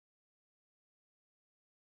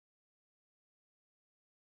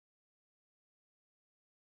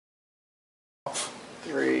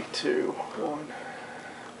2, 1.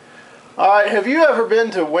 All right, have you ever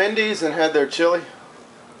been to Wendy's and had their chili?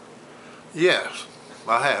 Yes,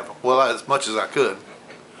 I have. Well, as much as I could.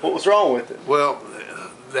 What was wrong with it? Well,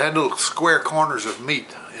 they had little square corners of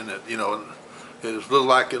meat in it. You know, it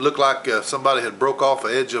looked like somebody had broke off the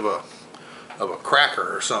edge of a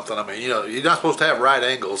cracker or something. I mean, you know, you're not supposed to have right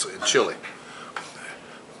angles in chili.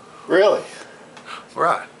 Really?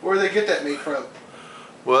 Right. Where do they get that meat from?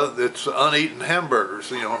 Well, it's uneaten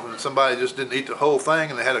hamburgers. You know, somebody just didn't eat the whole thing,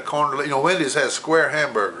 and they had a corner. You know, Wendy's has square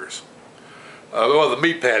hamburgers. Well, the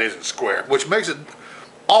meat patty isn't square, which makes it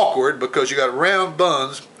awkward because you got round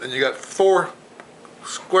buns and you got 4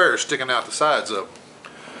 squares sticking out the sides of them.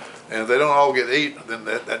 And if they don't all get eaten, then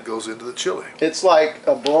that goes into the chili. It's like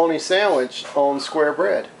a bologna sandwich on square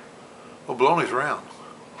bread. Well, bologna's round.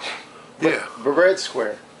 Yeah. But bread's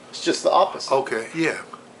square. It's just the opposite. Okay, yeah.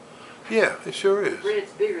 Yeah, it sure is.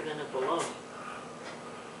 Bread's bigger than a bologna.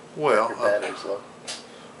 Well,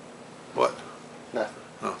 what? Nothing.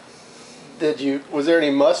 No. Was there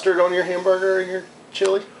any mustard on your hamburger or your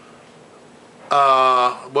chili?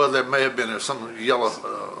 Well, there may have been some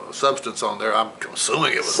yellow substance on there. I'm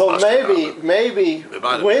assuming it was mustard. Maybe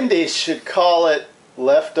Wendy's should call it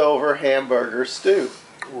leftover hamburger stew.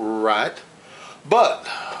 Right. But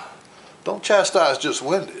don't chastise just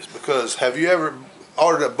Wendy's, because have you ever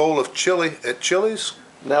ordered a bowl of chili at Chili's?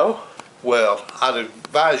 No. Well, I'd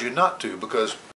advise you not to, because